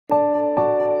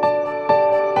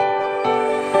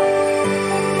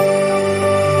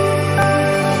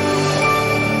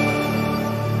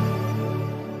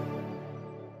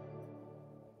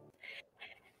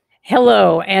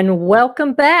Hello and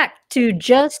welcome back to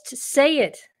Just Say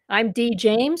It. I'm Dee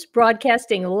James,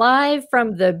 broadcasting live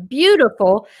from the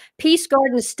beautiful Peace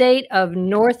Garden state of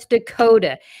North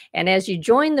Dakota. And as you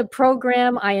join the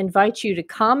program, I invite you to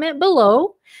comment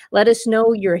below. Let us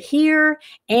know you're here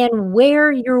and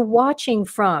where you're watching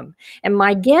from. And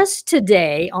my guest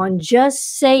today on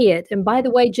Just Say It, and by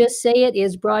the way, Just Say It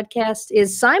is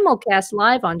simulcast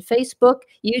live on Facebook,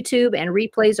 YouTube, and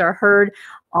replays are heard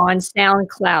on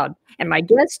SoundCloud. And my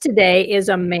guest today is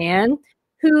a man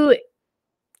who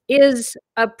is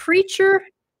a preacher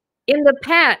in the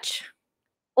patch,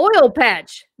 oil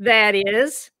patch, that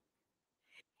is.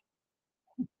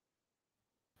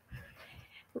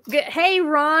 Hey,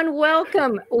 Ron,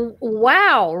 welcome.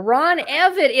 Wow, Ron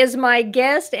Evitt is my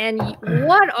guest. And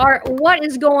what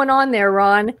is going on there,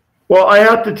 Ron? Well, I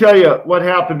have to tell you what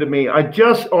happened to me.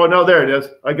 Oh, no, there it is.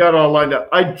 I got it all lined up.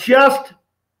 I just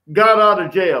got out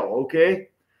of jail, okay?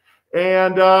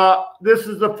 And this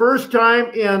is the first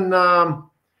time in,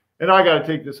 and I got to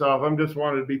take this off. I'm just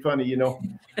wanting to be funny, you know.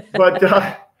 But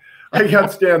I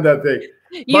can't stand that thing.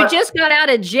 You just got out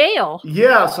of jail.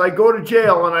 Yes, I go to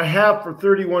jail, and I have for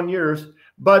 31 years.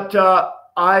 But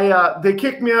they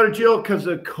kicked me out of jail because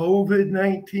of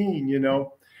COVID-19, you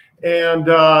know. And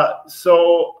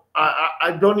so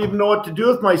I don't even know what to do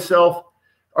with myself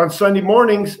on Sunday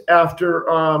mornings after,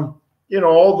 you know,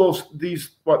 all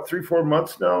these 3-4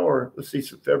 months now, or let's see,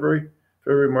 February,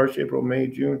 March, April, May,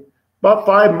 June, about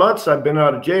 5 months I've been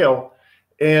out of jail.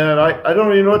 And I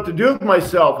don't even know what to do with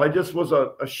myself. I just was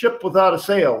a ship without a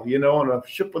sail, you know, and a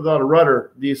ship without a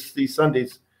rudder these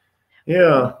Sundays.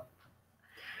 Yeah.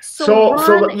 So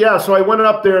I went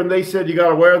up there and they said, you got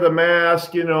to wear the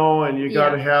mask, you know, and you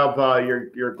got to have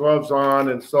your gloves on.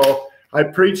 And so I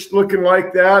preached looking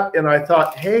like that. And I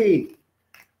thought, hey,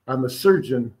 I'm a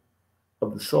surgeon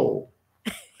of the soul.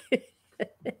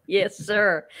 Yes,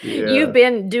 sir. Yeah. You've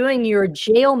been doing your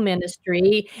jail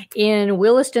ministry in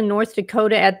Williston, North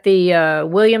Dakota at the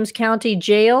Williams County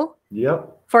Jail.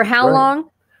 Yep. For how long?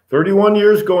 31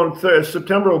 years going.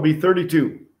 September will be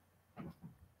 32.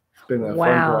 It's been a fun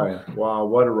ride. Wow,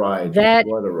 what a ride.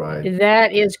 What a ride.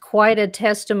 That is quite a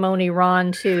testimony,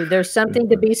 Ron, too. There's something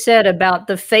to be said about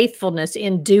the faithfulness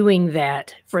in doing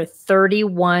that for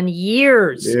 31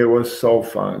 years. It was so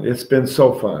fun. It's been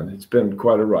so fun. It's been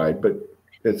quite a ride, but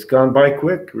it's gone by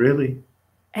quick, really.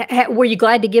 Were you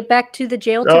glad to get back to the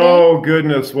jail today? Oh,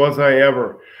 goodness, was I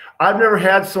ever. I've never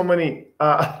had so many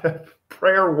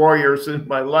prayer warriors in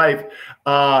my life.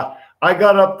 I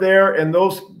got up there, and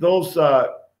those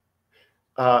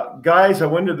guys, I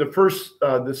went to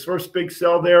this first big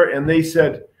cell there, and they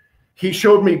said, he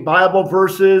showed me Bible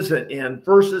verses and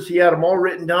verses. He had them all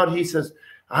written down. He says,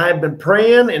 I have been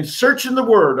praying and searching the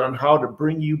word on how to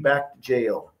bring you back to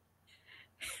jail.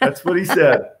 That's what he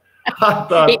said. I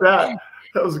thought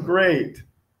that was great.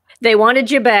 They wanted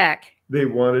you back. They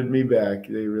wanted me back.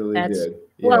 They really did.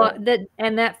 Yeah. Well,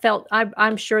 that felt,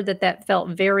 I'm sure that felt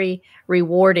very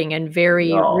rewarding and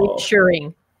very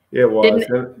reassuring. It was.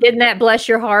 Didn't that bless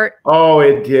your heart? Oh,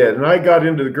 it did. And I got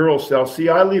into the girls' cell. See,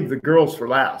 I leave the girls for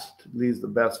last. Leave the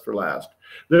best for last.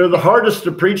 They're the hardest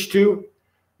to preach to,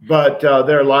 but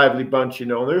they're a lively bunch, you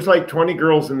know. There's like 20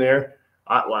 girls in there.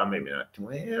 Well, maybe not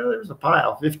 20. Yeah, there's a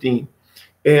pile, 15.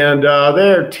 And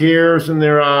there are tears in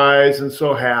their eyes and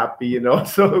so happy, you know.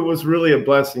 So it was really a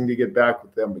blessing to get back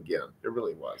with them again. It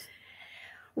really was.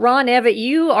 Ron Evitt,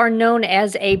 you are known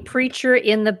as a preacher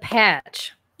in the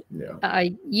patch. Yeah.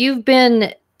 You've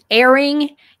been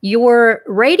airing your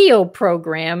radio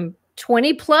program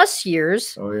 20 plus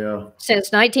years. Oh, yeah.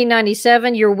 Since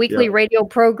 1997, your weekly radio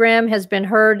program has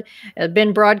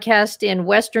been broadcast in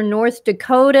Western North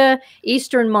Dakota,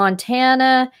 Eastern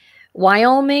Montana,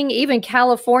 Wyoming, even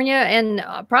California, and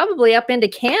probably up into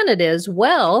Canada as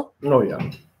well. Oh,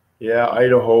 yeah. Yeah,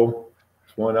 Idaho.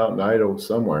 There's one out in Idaho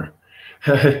somewhere.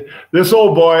 This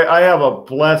old boy, I have a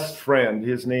blessed friend.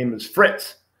 His name is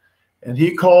Fritz. And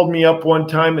he called me up one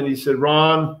time and he said,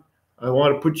 Ron, I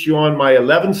want to put you on my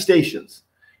 11 stations.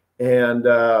 And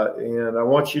I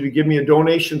want you to give me a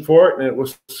donation for it. And it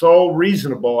was so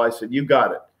reasonable. I said, you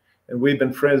got it. And we've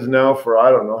been friends now for, I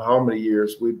don't know how many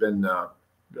years we've been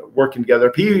working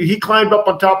together. He climbed up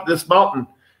on top of this mountain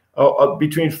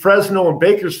between Fresno and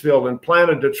Bakersfield and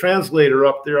planted a translator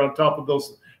up there on top of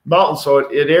those mountains. So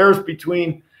it airs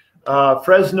between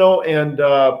Fresno and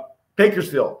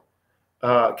Bakersfield.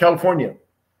 California.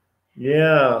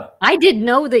 Yeah. I didn't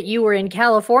know that you were in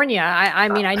California. I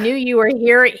mean, I knew you were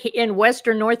here in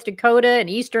Western North Dakota and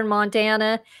Eastern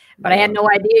Montana, but I had no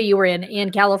idea you were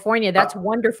in California. That's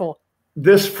wonderful.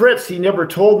 This Fritz, he never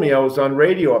told me I was on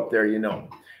radio up there, you know.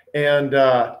 And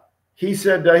he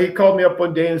said, he called me up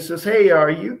one day and says, "Hey,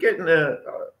 are you getting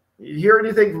you hear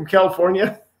anything from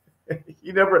California?"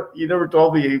 You never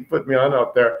told me. He put me on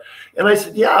out there. And I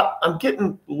said, "Yeah, I'm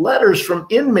getting letters from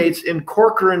inmates in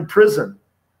Corcoran prison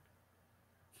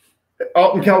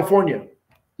out in California."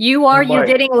 You're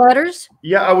getting letters?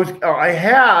 Yeah, I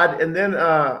had, and then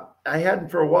I hadn't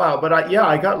for a while, but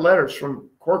I got letters from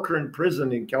Corcoran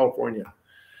prison in California.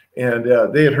 And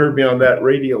they had heard me on that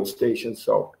radio station.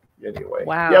 So anyway,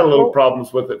 wow. He had a little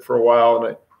problems with it for a while,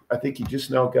 and I think he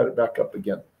just now got it back up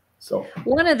again. So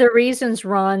one of the reasons,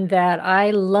 Ron, that I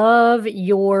love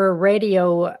your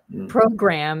radio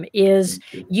program is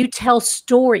you tell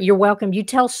story. You're welcome. You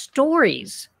tell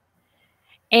stories.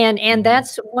 And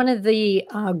that's one of the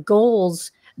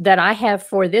goals that I have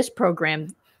for this program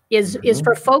is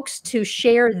for folks to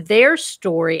share their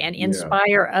story and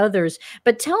inspire others.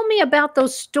 But tell me about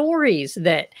those stories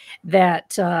that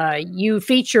you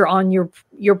feature on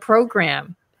your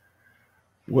program.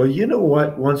 Well, you know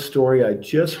what? One story I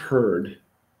just heard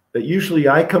that usually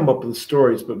I come up with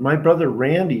stories, but my brother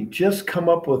Randy just come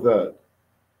up with a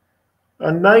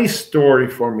nice story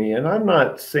for me. And I'm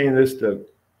not saying this to,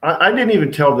 I didn't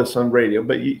even tell this on radio,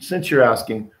 but since you're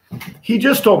asking, he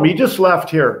just told me, he just left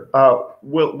here,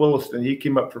 Williston. He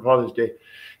came up for Father's Day.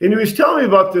 And he was telling me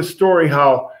about this story,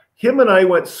 how him and I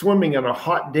went swimming on a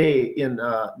hot day in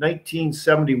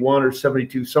 1971 or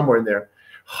 72, somewhere in there.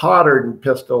 Hotter than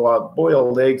pistol,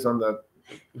 boiled eggs on the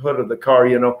hood of the car,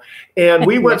 you know. And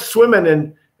we went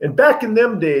swimming, and back in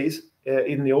them days,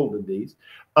 in the olden days,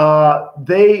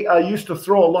 they used to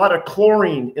throw a lot of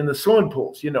chlorine in the swimming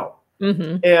pools, you know.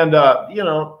 And, you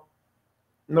know,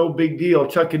 no big deal,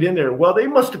 chuck it in there. Well, they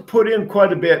must have put in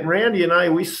quite a bit. And Randy and I,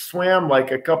 we swam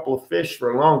like a couple of fish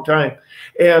for a long time.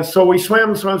 And so we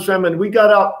swam, and we got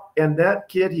out, and that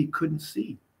kid, he couldn't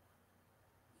see.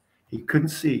 He couldn't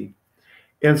see.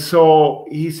 And so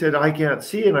he said, "I can't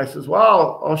see." And I says,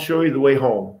 "Well, I'll show you the way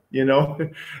home," you know.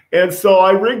 And so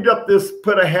I rigged up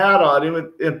put a hat on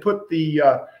him and put the,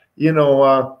 you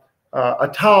know,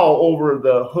 a towel over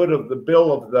the hood of the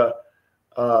bill of the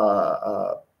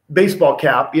baseball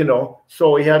cap, you know.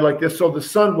 So he had like this, so the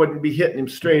sun wouldn't be hitting him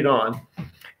straight on.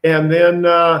 And then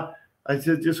I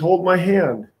said, "Just hold my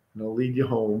hand and I'll lead you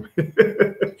home."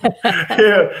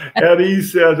 And he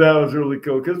said that was really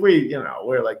cool because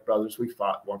we're like brothers. We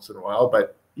fought once in a while,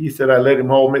 but he said I let him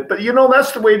hold it. But you know,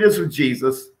 that's the way it is with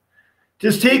Jesus.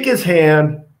 Just take his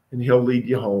hand and he'll lead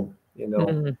you home, you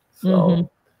know. So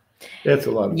that's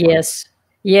a lot of fun.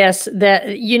 Yes,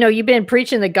 that, you know, you've been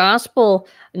preaching the gospel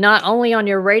not only on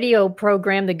your radio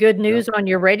program, the good news on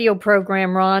your radio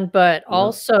program, Ron, but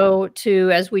also to,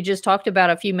 as we just talked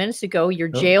about a few minutes ago, your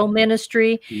jail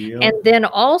ministry. And then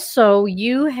also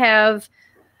you have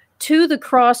To the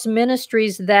Cross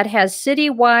Ministries that has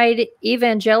citywide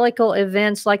evangelical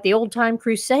events like the Old Time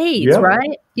Crusades,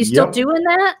 right? You still doing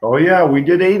that? Oh, yeah, we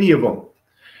did 80 of them.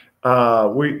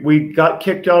 We got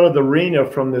kicked out of the arena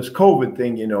from this COVID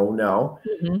thing, you know, now.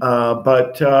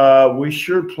 But we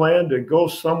sure plan to go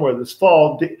somewhere this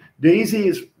fall. Daisy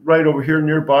is right over here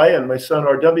nearby, and my son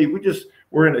RW,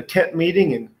 we're in a tent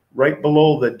meeting and right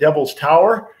below the Devil's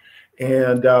Tower.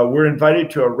 And we're invited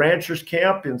to a rancher's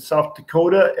camp in South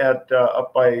Dakota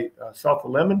up by south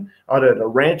of Lemon, out at a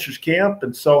rancher's camp.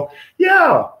 And so,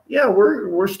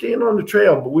 we're staying on the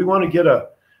trail, but we want to get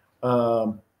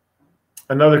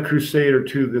another crusade or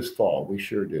two this fall. We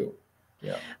sure do.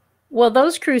 Yeah. Well,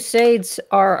 those crusades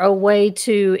are a way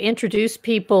to introduce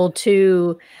people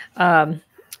to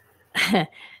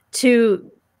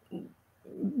to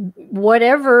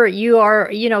whatever you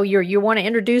are, you know, you want to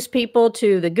introduce people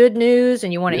to the good news,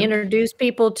 and you want to introduce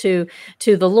people to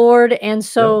the Lord. And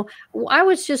so I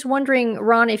was just wondering,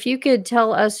 Ron, if you could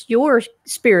tell us your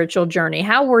spiritual journey.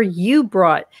 How were you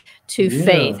brought to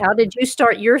faith? How did you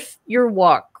start your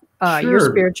walk? Your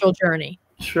spiritual journey.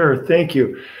 Sure. Thank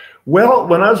you. Well,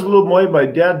 when I was a little boy, my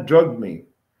dad drugged me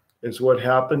is what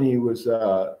happened. He was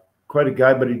quite a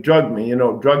guy, but he drugged me,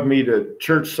 drugged me to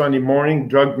church Sunday morning,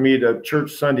 drugged me to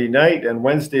church Sunday night and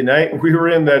Wednesday night. We were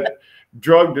in that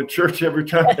drug to church every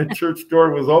time the church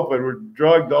door was open. We're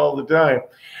drugged all the time.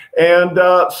 And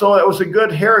so it was a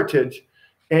good heritage.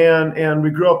 And we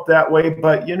grew up that way.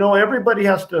 But, everybody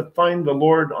has to find the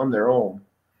Lord on their own.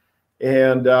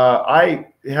 And I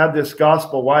had this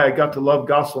gospel. Why I got to love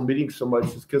gospel meetings so much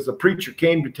is because the preacher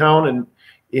came to town and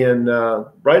in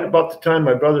right about the time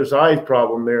my brother's eye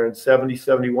problem there in 70,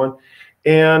 71.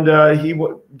 And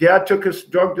Dad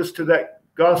drugged us to that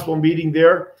gospel meeting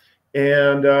there.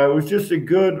 And it was just a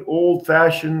good old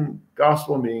fashioned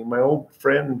gospel meeting. My old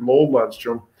friend Lowell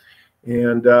Lundstrom,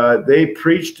 And they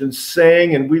preached and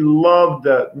sang, and we loved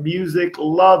the music,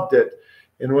 loved it.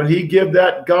 And when he gave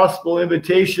that gospel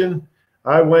invitation,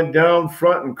 I went down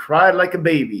front and cried like a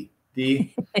baby,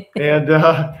 Dee. And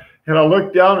I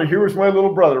looked down, and here was my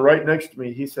little brother right next to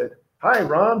me. He said, "Hi,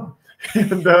 Ron."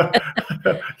 And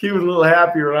he was a little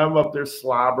happier, and I'm up there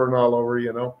slobbering all over,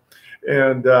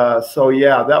 And so,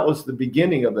 yeah, that was the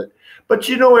beginning of it. But,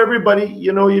 everybody,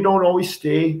 you don't always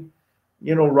stay,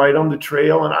 right on the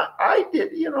trail. And I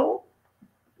did,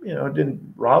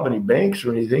 didn't rob any banks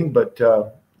or anything, but,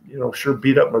 sure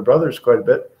beat up my brothers quite a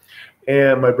bit,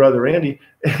 and my brother Andy.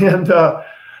 And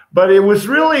but it was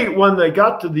really when they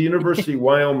got to the University of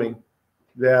Wyoming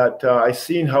that I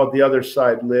seen how the other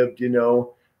side lived.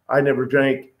 I never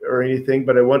drank or anything,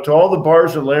 but I went to all the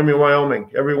bars in Laramie,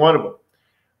 Wyoming, every one of them.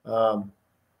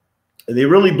 And they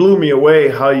really blew me away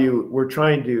how they were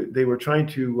trying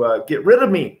to get rid of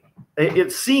me.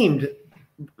 It seemed,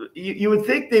 you would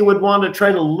think they would want to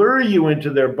try to lure you into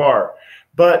their bar,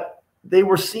 but they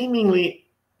were seemingly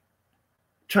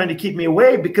trying to keep me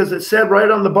away because it said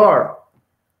right on the bar,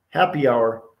 happy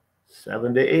hour,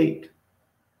 7 to 8.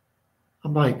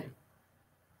 I'm like,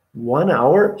 1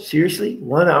 hour? Seriously?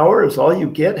 1 hour is all you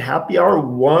get? Happy hour?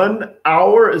 1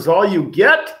 hour is all you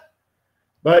get?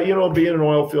 But, being an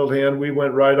oil field hand, we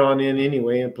went right on in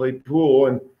anyway and played pool.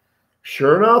 And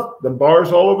sure enough, the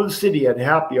bars all over the city had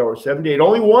happy hour, 7 to 8,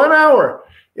 only 1 hour.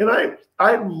 And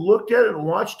I looked at it and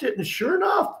watched it, and sure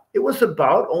enough, it was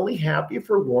about only happy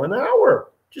for 1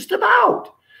 hour, just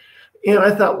about. And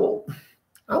I thought, well,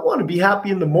 I want to be happy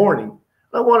in the morning.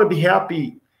 I want to be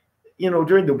happy,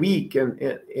 during the week, and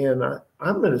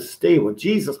I'm going to stay with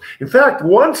Jesus. In fact,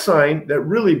 one sign that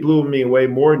really blew me away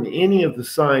more than any of the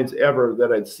signs ever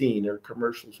that I'd seen, or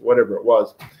commercials, whatever it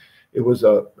was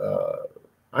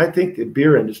I think the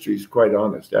beer industry is quite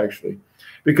honest, actually,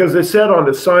 because it said on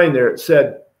the sign there, it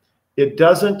said, "It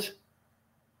doesn't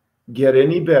get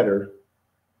any better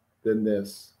than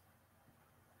this."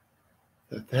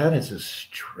 That is a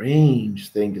strange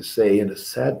thing to say in a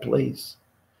sad place.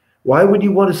 Why would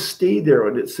you want to stay there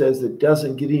when it says it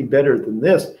doesn't get any better than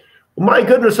this? Well, my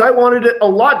goodness, I wanted it a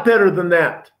lot better than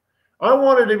that. I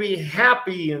wanted to be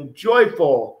happy and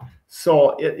joyful.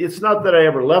 So it's not that I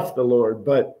ever left the Lord,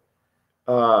 but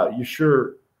you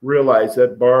sure realize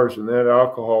that bars and that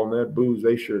alcohol and that booze,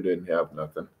 they sure didn't have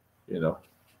nothing,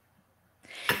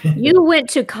 You went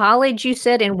to college, you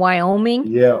said, in Wyoming?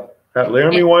 Yeah, at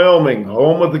Laramie, Wyoming,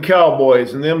 home of the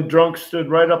Cowboys. And them drunks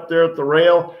stood right up there at the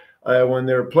rail when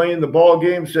they were playing the ball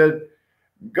game, said,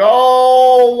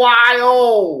 "Go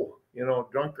Wyo!"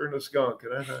 Drunker than a skunk.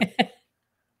 And I thought,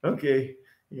 okay,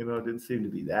 it didn't seem to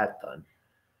be that fun.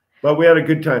 But we had a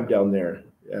good time down there.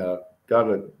 Got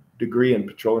a degree in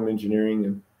petroleum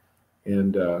engineering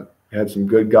and had some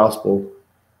good gospel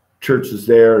churches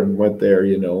there, and went there,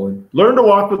 and learned to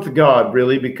walk with the God,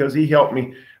 really, because he helped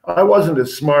me. I wasn't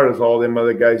as smart as all them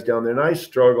other guys down there, and I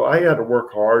struggled. I had to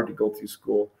work hard to go through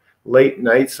school. Late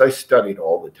nights, I studied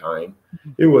all the time.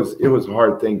 It was a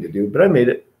hard thing to do, but I made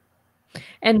it.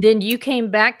 And then you came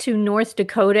back to North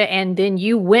Dakota, and then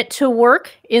you went to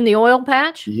work in the oil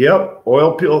patch? Yep,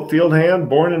 oil field hand,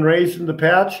 born and raised in the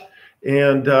patch,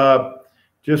 and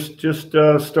just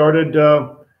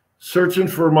started searching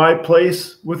for my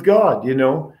place with God, and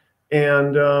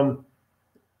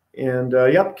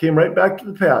yep, came right back to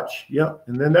the patch. Yep,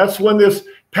 and then that's when this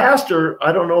pastor,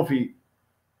 I don't know if he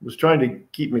was trying to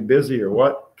keep me busy or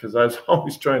what, because I was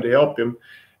always trying to help him,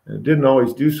 and it didn't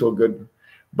always do so good.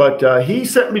 But he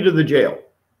sent me to the jail.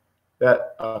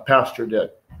 That pastor did.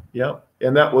 Yeah,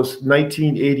 and that was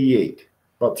 1988,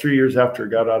 about 3 years after I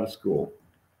got out of school.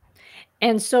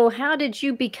 And so how did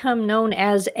you become known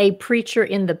as a preacher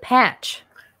in the patch?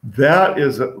 That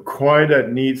is quite a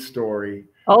neat story.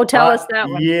 Oh, tell us that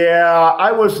one. Yeah,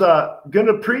 I was going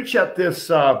to preach at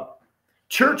this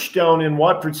church down in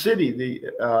Watford City.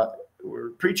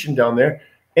 We're preaching down there.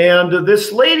 And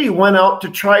this lady went out to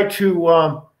try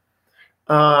to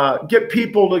get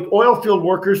people, like oil field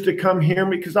workers, to come hear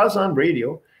me, because I was on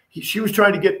radio. She was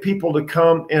trying to get people to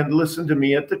come and listen to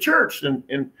me at the church.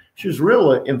 And she was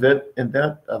real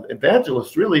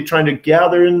evangelist, really trying to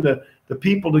gather in the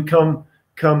people to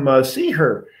come see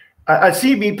her. I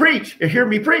see me preach, hear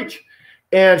me preach.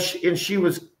 And she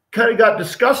was kind of got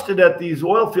disgusted at these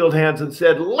oil field hands and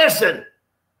said, "Listen,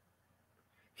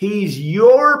 he's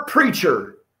your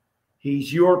preacher.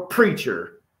 He's your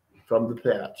preacher from the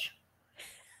patch."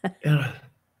 And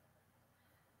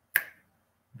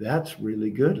that's really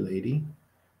good, lady.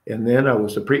 And then I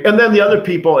was and then the other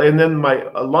people, and then my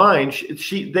line,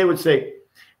 they would say,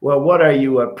 "Well, what are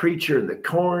you, a preacher in the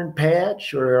corn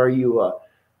patch, or are you a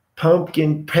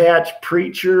pumpkin patch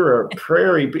preacher or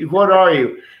prairie. What are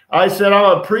you? I said,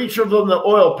 I'm a preacher from the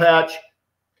oil patch.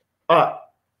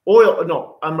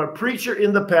 No, I'm a preacher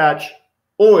in the patch,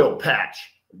 oil patch,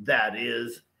 that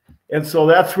is. And so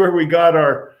that's where we got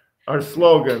our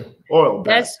slogan, oil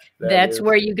patch. That's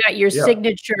where you got your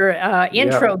signature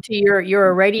intro to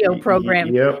your radio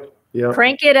program. Yep.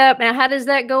 Crank it up. Now, how does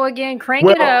that go again? Crank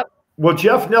it up. Well,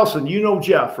 Jeff Nelson, you know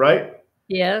Jeff, right?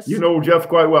 Yes. You know Jeff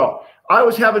quite well. I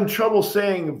was having trouble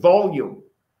saying volume.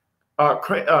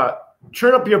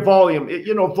 Turn up your volume.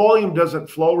 Volume doesn't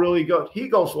flow really good. He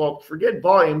goes, well, forget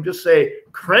volume. Just say,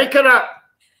 crank it up.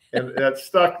 And that's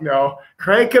stuck now.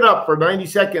 Crank it up for 90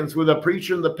 seconds with a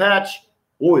preacher in the patch,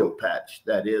 oil patch,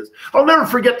 that is. I'll never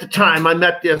forget the time I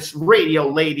met this radio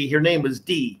lady. Her name was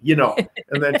Dee,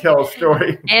 and then tell a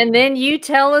story. And then you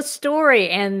tell a story,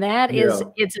 and that is,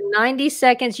 it's 90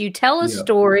 seconds. You tell a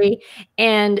story.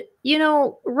 And,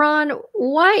 Ron,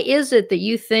 why is it that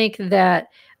you think that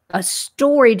a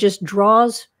story just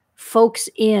draws folks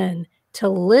in to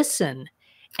listen?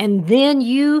 And then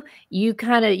you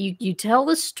tell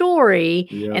the story,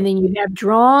 and then you have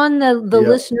drawn the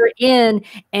listener in,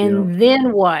 and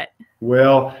then what?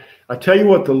 Well, I tell you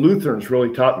what, the Lutherans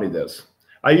really taught me this.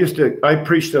 I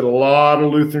preached at a lot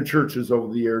of Lutheran churches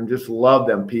over the year and just loved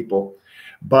them people.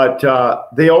 But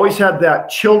they always had that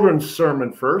children's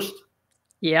sermon first.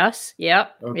 Yes.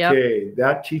 Yep. Okay.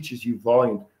 That teaches you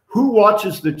volume. Who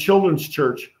watches the children's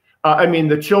church?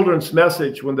 The children's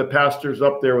message when the pastor's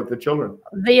up there with the children.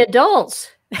 The adults.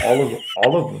 All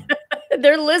of them.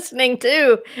 They're listening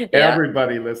too.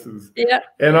 Everybody listens. Yeah.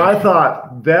 And I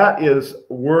thought that is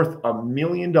worth $1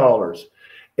 million.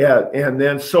 And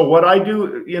then, so what I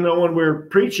do, when we're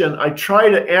preaching, I try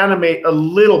to animate a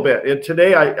little bit. And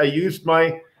today I used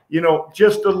my,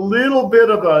 just a little bit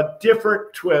of a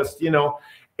different twist,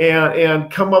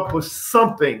 and come up with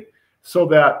something so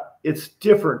that it's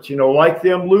different, like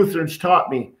them Lutherans taught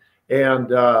me. And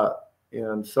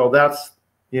so that's,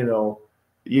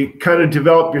 you kind of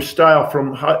develop your style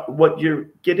from what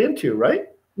you get into, right?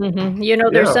 Mm-hmm.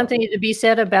 There's something to be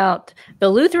said about the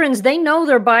Lutherans. They know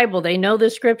their Bible. They know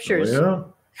the scriptures.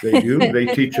 Oh, yeah, they do. They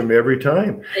teach them every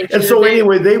time. And so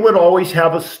anyway, they would always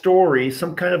have a story,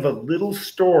 some kind of a little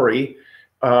story,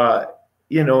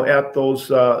 at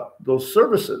those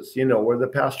services, where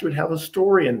the pastor would have a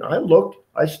story. And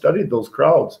I studied those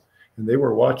crowds, and they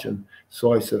were watching.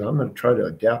 So I said, I'm going to try to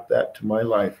adapt that to my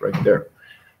life right there.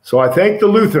 So I thank the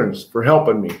Lutherans for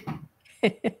helping me.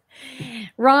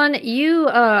 Ron,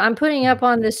 I'm putting up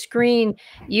on the screen,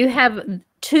 you have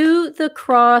To the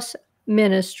Cross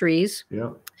Ministries.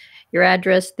 Yeah. Your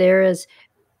address there is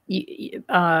showing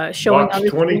Box on the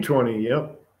 2020, screen.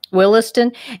 Yep.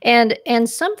 Williston, and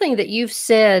something that you've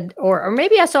said, or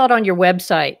maybe I saw it on your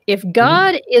website. If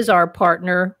God is our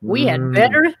partner, we had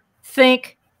better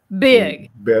think big.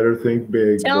 Better think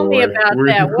big. Tell me about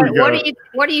that.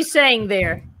 What are you saying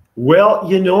there? Well,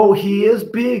 he is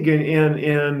big,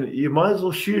 and you might as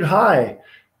well shoot high,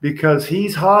 because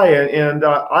he's high. And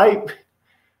I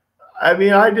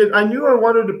knew I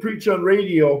wanted to preach on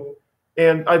radio.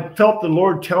 And I felt the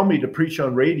Lord tell me to preach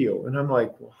on radio. And I'm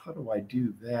like, well, how do I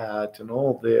do that and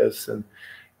all this?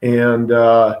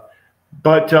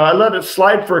 But I let it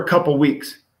slide for a couple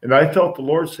weeks. And I felt the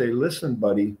Lord say, listen,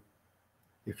 buddy,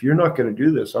 if you're not going to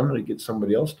do this, I'm going to get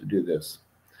somebody else to do this.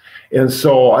 And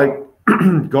so I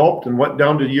gulped and went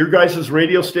down to your guys'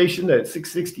 radio station at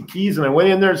 660 Keys. And I went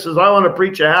in there and says, I want to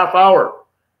preach a half hour.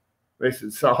 They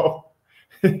said, so...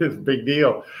 It's a big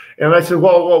deal. And I said,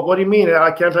 well, what do you mean?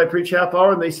 Can't I preach half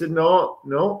hour? And they said,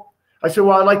 no. I said,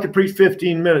 well, I'd like to preach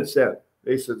 15 minutes then.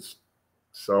 They said,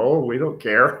 so we don't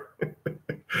care.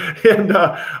 And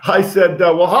I said,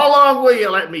 well, how long will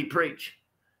you let me preach?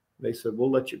 They said,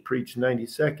 we'll let you preach 90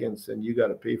 seconds and you got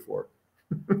to pay for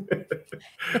it.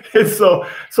 And so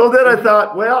then I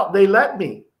thought, well, they let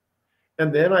me.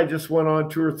 And then I just went on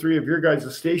 2 or 3 of your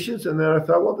guys' stations. And then I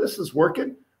thought, well, this is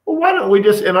working. Well, why don't we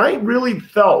just, and I really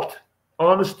felt,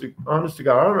 honest to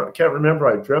God, I can't remember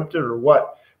I dreamt it or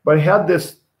what, but I had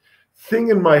this thing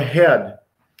in my head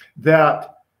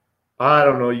that, I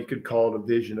don't know, you could call it a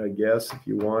vision, I guess, if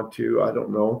you want to, I don't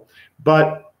know.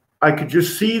 But I could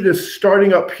just see this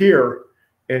starting up here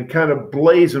and kind of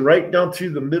blazing right down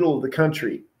through the middle of the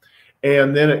country.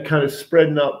 And then it kind of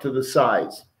spreading out to the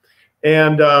sides.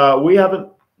 And we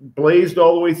haven't blazed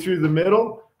all the way through the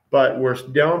middle, but we're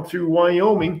down through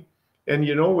Wyoming, and,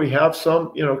 we have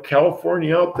some,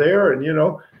 California out there,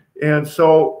 and, and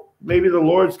so maybe the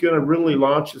Lord's going to really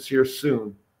launch us here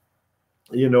soon,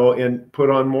 and put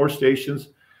on more stations.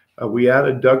 We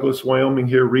added Douglas, Wyoming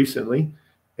here recently.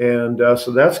 And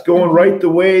so that's going right the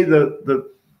way the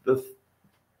the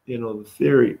the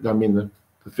theory. I mean, the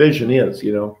vision is,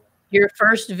 Your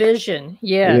first vision,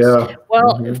 yes. Yeah.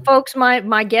 Well, folks,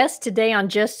 my guest today on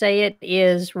Just Say It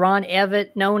is Ron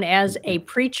Evitt, known as a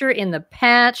preacher in the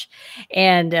patch,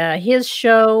 and his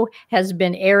show has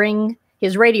been airing.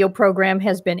 His radio program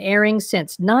has been airing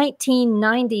since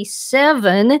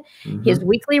 1997. His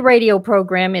weekly radio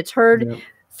program, it's heard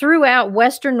throughout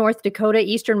Western North Dakota,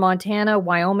 Eastern Montana,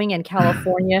 Wyoming, and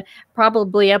California,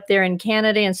 probably up there in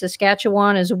Canada and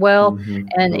Saskatchewan as well.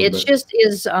 And it just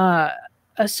is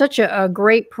such a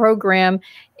great program.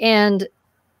 And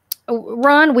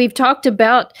Ron, we've talked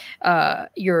about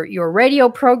your radio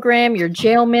program, your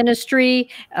jail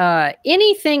ministry.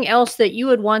 Anything else that you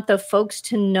would want the folks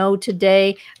to know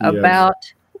today about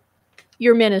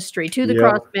your ministry, To the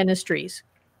Cross Ministries?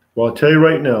 Well, I'll tell you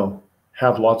right now,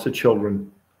 have lots of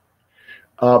children.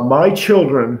 My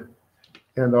children,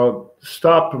 and I'll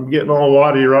stop from getting all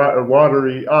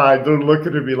watery eyed. They're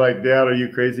looking at me like, Dad, are you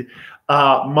crazy?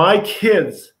 My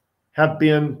kids have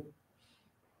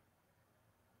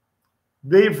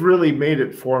they've really made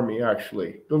it for me,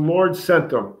 actually. The Lord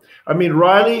sent them. I mean,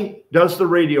 Riley does the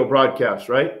radio broadcast,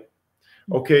 right?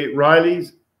 Okay, Riley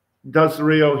does the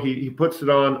radio. He puts it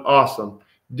on. Awesome.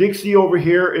 Dixie over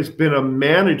here has been a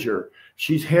manager.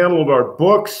 She's handled our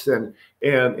books and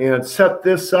set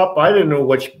this up. I didn't know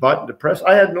which button to press.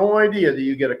 I had no idea that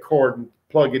you get a cord and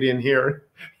plug it in here.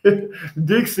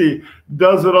 Dixie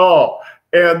does it all.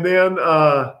 And then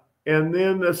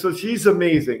so she's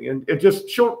amazing. And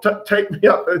she'll take me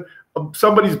up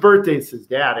somebody's birthday and says,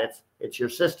 Dad, it's your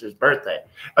sister's birthday.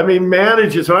 I mean,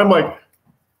 manages. And I'm like,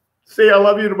 say I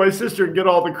love you to my sister and get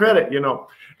all the credit,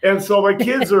 And so my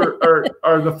kids are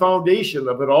the foundation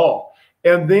of it all.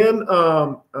 And then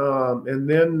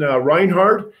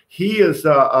Reinhard, he is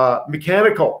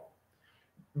mechanical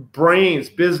brains,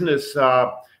 business,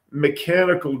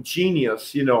 mechanical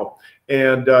genius,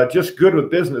 and just good with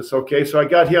business. Okay, so I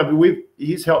got him.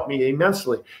 He's helped me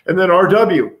immensely. And then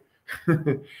RW,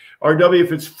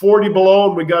 if it's 40 below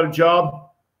and we got a job,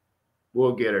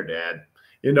 we'll get her, Dad.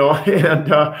 And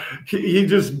he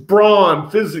just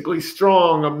brawn, physically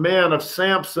strong, a man of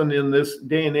Samson in this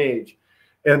day and age.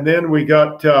 And then we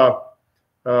got,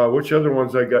 which other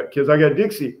ones I got? Kids, I got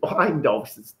Dixie. Oh, I know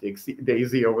it's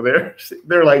Daisy over there.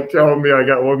 They're like telling me I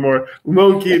got one more.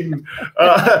 No kidding.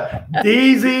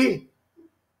 Daisy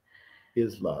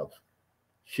is love.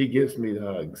 She gives me the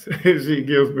hugs. She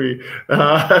gives me,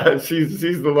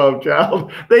 she's the love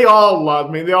child. They all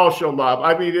love me. They all show love.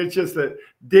 I mean, it's just that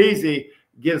Daisy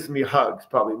gives me hugs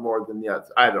probably more than the others.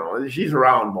 I don't know. She's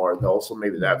around more though, so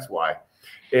maybe that's why.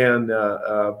 And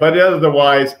but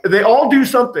otherwise, they all do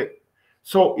something.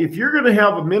 So if you're going to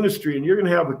have a ministry and you're going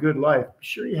to have a good life, be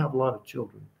sure you have a lot of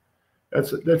children.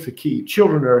 That's the key.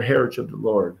 Children are a heritage of the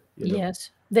Lord.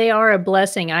 Yes, they are a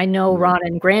blessing. I know, Ron,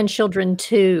 and grandchildren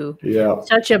too. Yeah,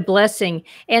 such a blessing.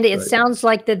 And it sounds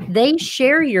like that they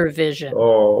share your vision.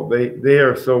 Oh, they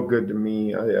are so good to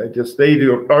me. They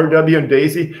do. RW and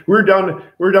Daisy, we're down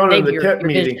in the tent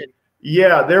meeting. Vision.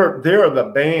 Yeah, they're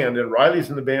the band, and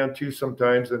Riley's in the band too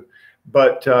sometimes.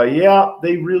 But yeah,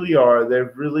 they really are.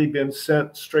 They've really been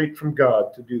sent straight from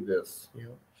God to do this.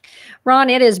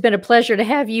 Ron, it has been a pleasure to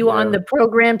have you on the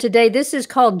program today. This is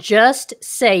called Just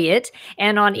Say It.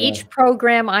 And on each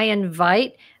program, I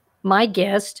invite my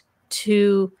guest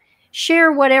to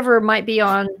share whatever might be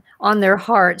on their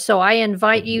heart. So I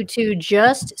invite you to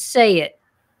just say it.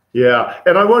 Yeah.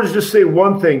 And I want to just say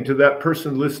one thing to that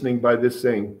person listening by this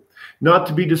thing, not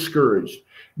to be discouraged,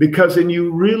 because then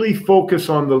you really focus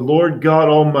on the Lord God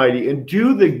Almighty and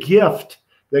do the gift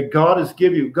that God has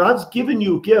given you. God's given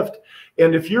you a gift.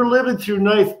 And if you're living through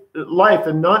life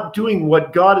and not doing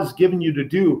what God has given you to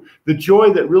do, the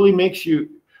joy that really makes you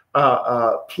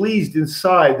pleased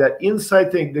inside, that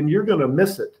inside thing, then you're going to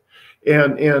miss it.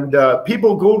 And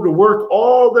people go to work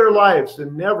all their lives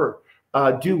and never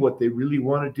do what they really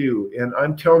want to do. And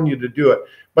I'm telling you to do it.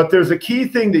 But there's a key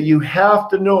thing that you have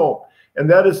to know. And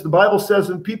that is the Bible says,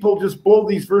 and people just blow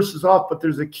these verses off, but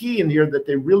there's a key in here that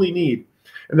they really need.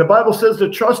 And the Bible says to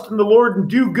trust in the Lord and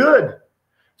do good.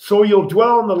 So you'll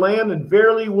dwell in the land, and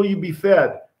verily will you be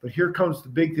fed. But here comes the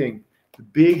big thing, the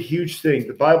big, huge thing.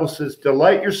 The Bible says,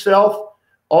 delight yourself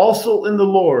also in the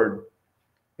Lord,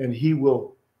 and he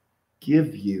will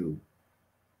give you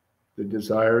the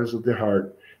desires of the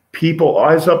heart. People,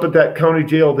 I was up at that county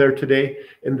jail there today,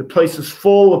 and the place is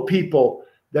full of people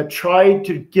that tried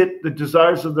to get the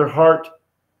desires of their heart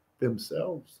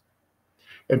themselves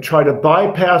and try to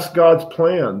bypass God's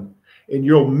plan. And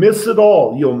you'll miss it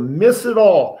all. You'll miss it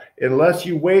all unless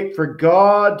you wait for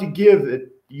God to give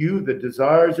you the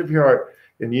desires of your heart.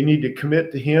 and you need to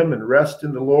commit to him and rest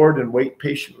in the Lord and wait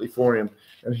patiently for him.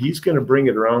 And he's going to bring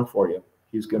it around for you.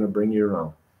 He's going to bring you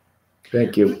around.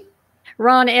 Thank you.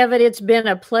 Ron Evitt, it's been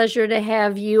a pleasure to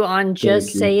have you on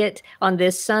Just Say It on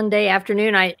this Sunday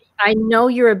afternoon. I know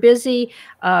you're a busy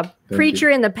preacher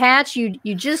in the patch.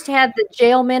 You just had the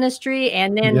jail ministry,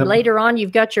 and then later on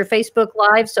you've got your Facebook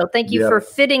Live. So thank you for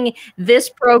fitting this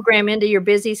program into your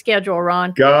busy schedule,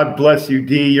 Ron. God bless you,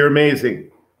 Dee. You're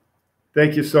amazing.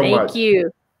 Thank you so much. Thank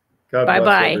you. God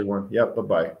bless everyone. Yep,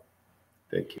 bye-bye.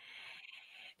 Thank you.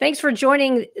 Thanks for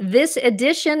joining this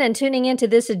edition and tuning into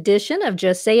this edition of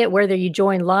Just Say It, whether you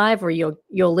join live or you'll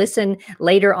listen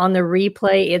later on the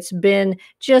replay. It's been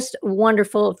just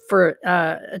wonderful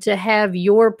to have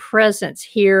your presence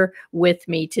here with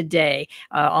me today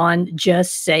on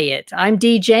Just Say It. I'm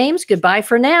Dee James. Goodbye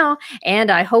for now,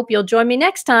 and I hope you'll join me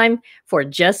next time for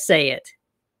Just Say It.